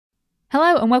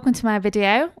Hello and welcome to my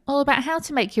video all about how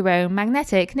to make your own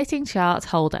magnetic knitting chart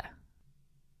holder.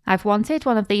 I've wanted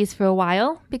one of these for a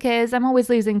while because I'm always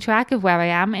losing track of where I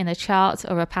am in a chart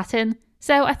or a pattern,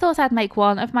 so I thought I'd make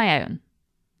one of my own.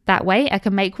 That way I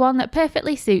can make one that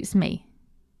perfectly suits me.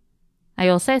 I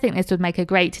also think this would make a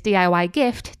great DIY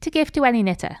gift to give to any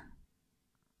knitter.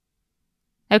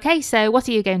 Okay, so what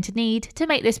are you going to need to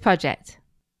make this project?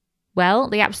 Well,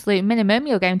 the absolute minimum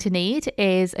you're going to need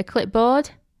is a clipboard,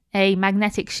 a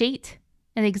magnetic sheet,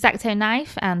 an X-Acto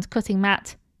knife and cutting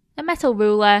mat, a metal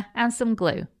ruler and some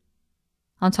glue.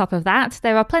 On top of that,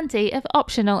 there are plenty of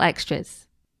optional extras.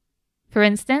 For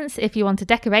instance, if you want to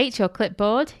decorate your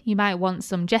clipboard, you might want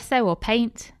some gesso or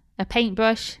paint, a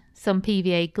paintbrush, some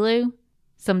PVA glue,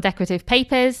 some decorative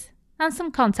papers, and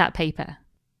some contact paper.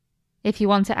 If you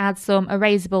want to add some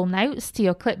erasable notes to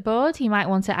your clipboard, you might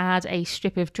want to add a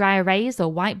strip of dry erase or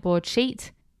whiteboard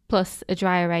sheet, plus a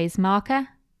dry erase marker.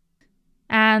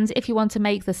 And if you want to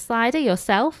make the slider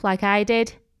yourself, like I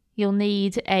did, you'll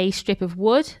need a strip of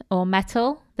wood or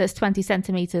metal that's 20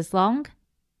 centimeters long,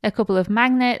 a couple of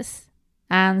magnets,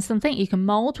 and something you can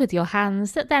mold with your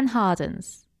hands that then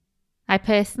hardens. I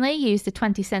personally used a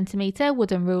 20 centimeter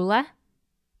wooden ruler,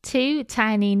 2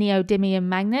 tiny neodymium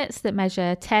magnets that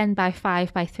measure 10 by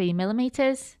 5 by 3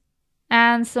 millimeters,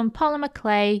 and some polymer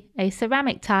clay, a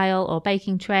ceramic tile or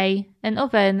baking tray, an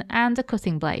oven, and a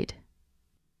cutting blade.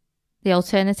 The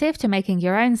alternative to making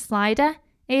your own slider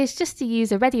is just to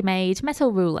use a ready-made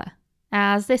metal ruler,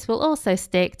 as this will also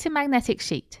stick to magnetic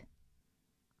sheet.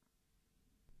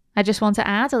 I just want to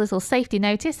add a little safety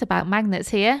notice about magnets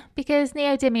here, because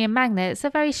neodymium magnets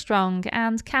are very strong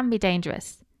and can be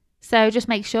dangerous. So just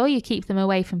make sure you keep them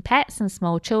away from pets and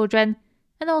small children,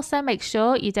 and also make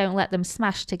sure you don't let them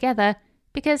smash together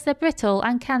because they're brittle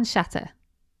and can shatter.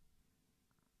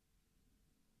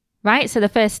 Right, so the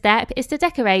first step is to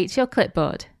decorate your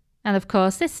clipboard, and of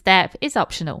course this step is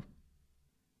optional.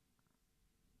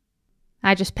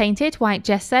 I just painted white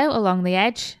gesso along the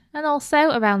edge and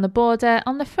also around the border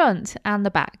on the front and the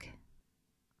back.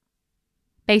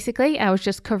 Basically, I was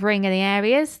just covering any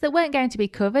areas that weren't going to be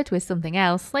covered with something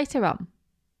else later on.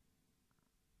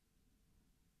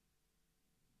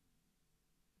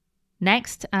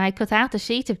 Next, I cut out a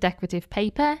sheet of decorative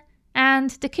paper and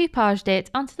decoupaged it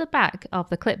onto the back of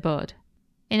the clipboard.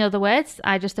 In other words,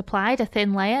 I just applied a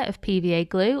thin layer of PVA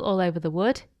glue all over the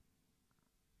wood.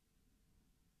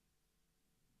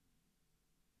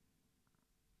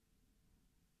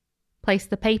 Placed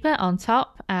the paper on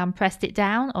top and pressed it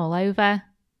down all over.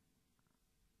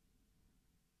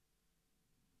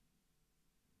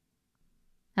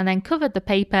 And then covered the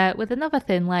paper with another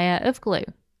thin layer of glue.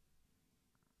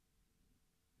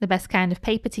 The best kind of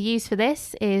paper to use for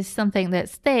this is something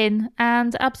that's thin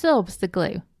and absorbs the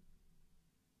glue.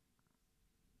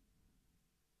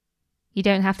 You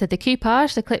don't have to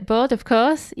decoupage the clipboard, of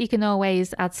course. You can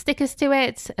always add stickers to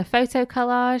it, a photo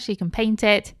collage, you can paint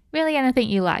it, really anything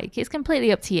you like. It's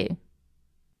completely up to you.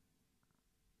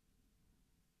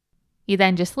 You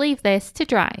then just leave this to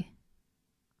dry.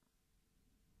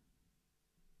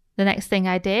 The next thing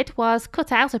I did was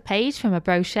cut out a page from a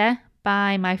brochure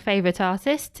by my favourite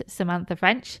artist, Samantha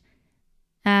French,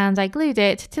 and I glued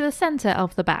it to the centre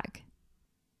of the back.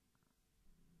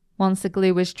 Once the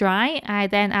glue was dry, I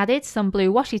then added some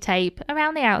blue washi tape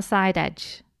around the outside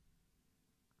edge.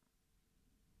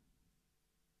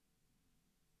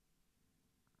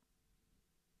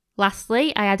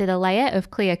 Lastly, I added a layer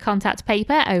of clear contact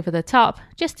paper over the top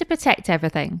just to protect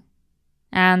everything.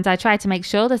 And I tried to make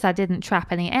sure that I didn't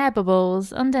trap any air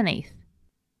bubbles underneath.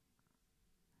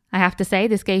 I have to say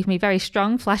this gave me very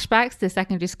strong flashbacks to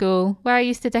secondary school, where I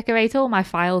used to decorate all my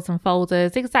files and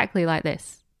folders exactly like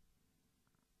this.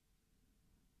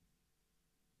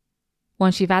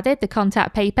 Once you've added the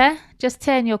contact paper, just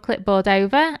turn your clipboard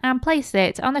over and place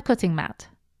it on a cutting mat.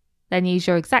 Then use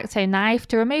your X-Acto knife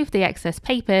to remove the excess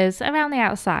papers around the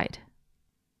outside.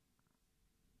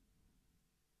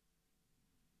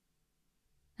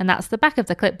 And that's the back of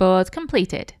the clipboard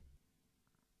completed.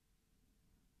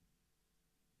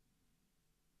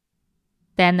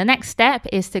 Then the next step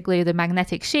is to glue the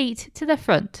magnetic sheet to the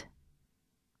front.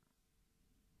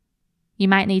 You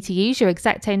might need to use your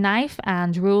X-Acto knife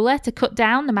and ruler to cut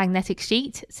down the magnetic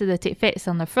sheet so that it fits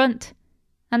on the front,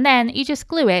 and then you just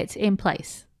glue it in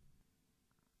place.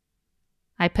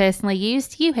 I personally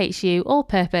used UHU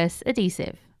all-purpose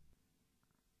adhesive.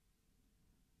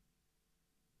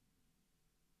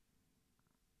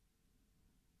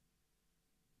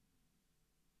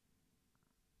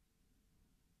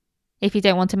 If you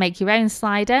don't want to make your own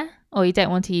slider, or you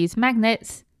don't want to use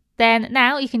magnets, then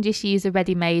now you can just use a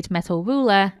ready-made metal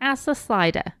ruler as the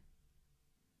slider.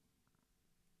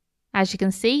 As you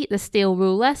can see, the steel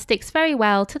ruler sticks very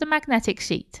well to the magnetic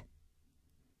sheet.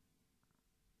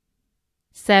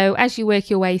 So as you work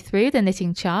your way through the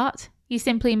knitting chart, you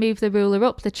simply move the ruler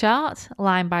up the chart,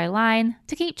 line by line,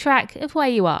 to keep track of where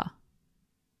you are.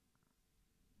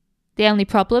 The only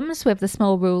problems with the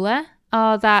small ruler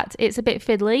are that it's a bit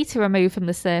fiddly to remove from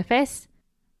the surface,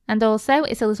 and also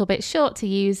it's a little bit short to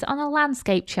use on a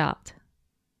landscape chart.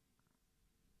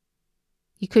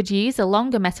 You could use a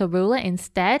longer metal ruler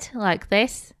instead, like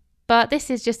this, but this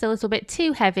is just a little bit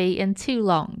too heavy and too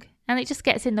long, and it just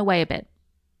gets in the way a bit.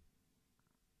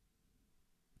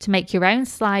 To make your own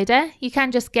slider, you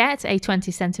can just get a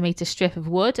 20cm strip of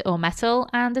wood or metal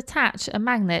and attach a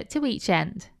magnet to each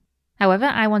end. However,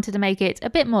 I wanted to make it a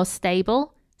bit more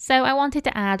stable, so I wanted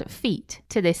to add feet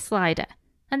to this slider,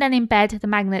 and then embed the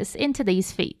magnets into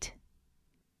these feet.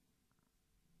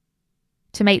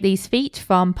 To make these feet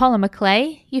from polymer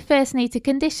clay, you first need to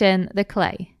condition the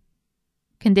clay.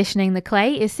 Conditioning the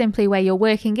clay is simply where you're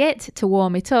working it to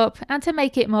warm it up and to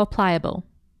make it more pliable.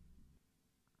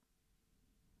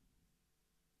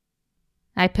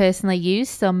 I personally use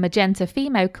some magenta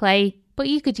Fimo clay, but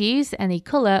you could use any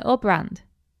colour or brand.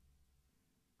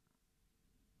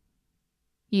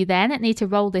 You then need to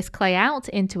roll this clay out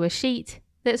into a sheet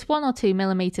that's 1 or 2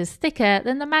 millimeters thicker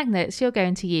than the magnets you're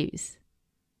going to use.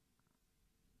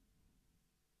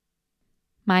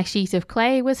 My sheet of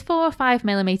clay was 4 or 5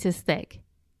 millimeters thick.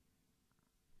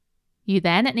 You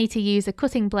then need to use a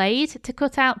cutting blade to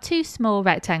cut out 2 small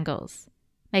rectangles,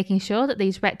 making sure that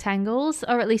these rectangles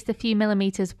are at least a few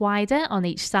millimeters wider on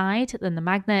each side than the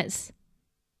magnets,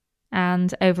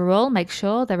 and overall make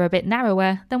sure they're a bit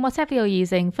narrower than whatever you're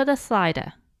using for the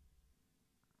slider.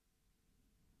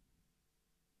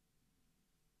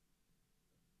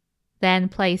 Then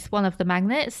place one of the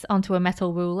magnets onto a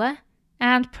metal ruler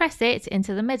and press it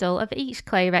into the middle of each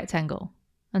clay rectangle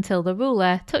until the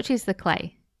ruler touches the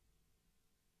clay.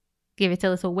 Give it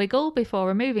a little wiggle before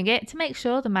removing it to make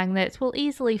sure the magnet will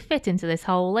easily fit into this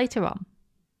hole later on.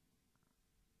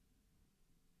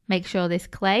 Make sure this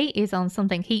clay is on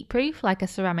something heatproof like a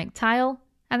ceramic tile,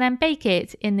 and then bake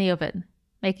it in the oven,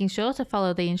 making sure to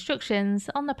follow the instructions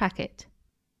on the packet.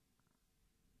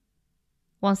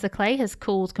 Once the clay has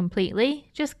cooled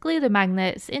completely, just glue the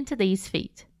magnets into these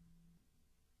feet.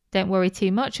 Don't worry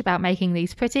too much about making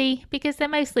these pretty because they're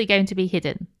mostly going to be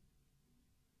hidden.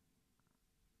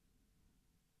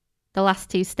 The last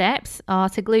 2 steps are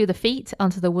to glue the feet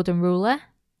onto the wooden ruler,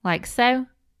 like so.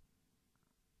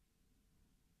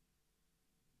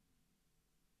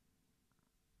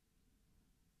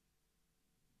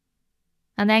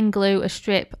 And then glue a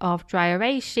strip of dry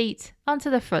erase sheet onto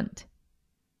the front.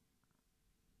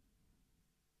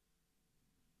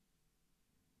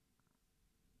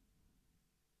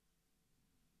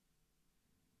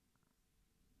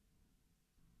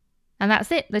 And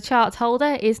that's it, the chart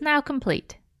holder is now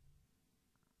complete.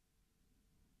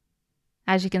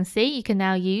 As you can see, you can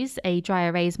now use a dry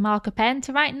erase marker pen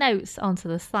to write notes onto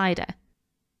the slider,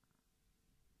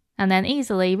 and then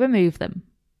easily remove them.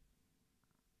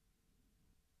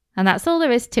 And that's all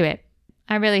there is to it.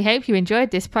 I really hope you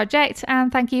enjoyed this project,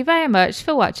 and thank you very much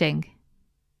for watching.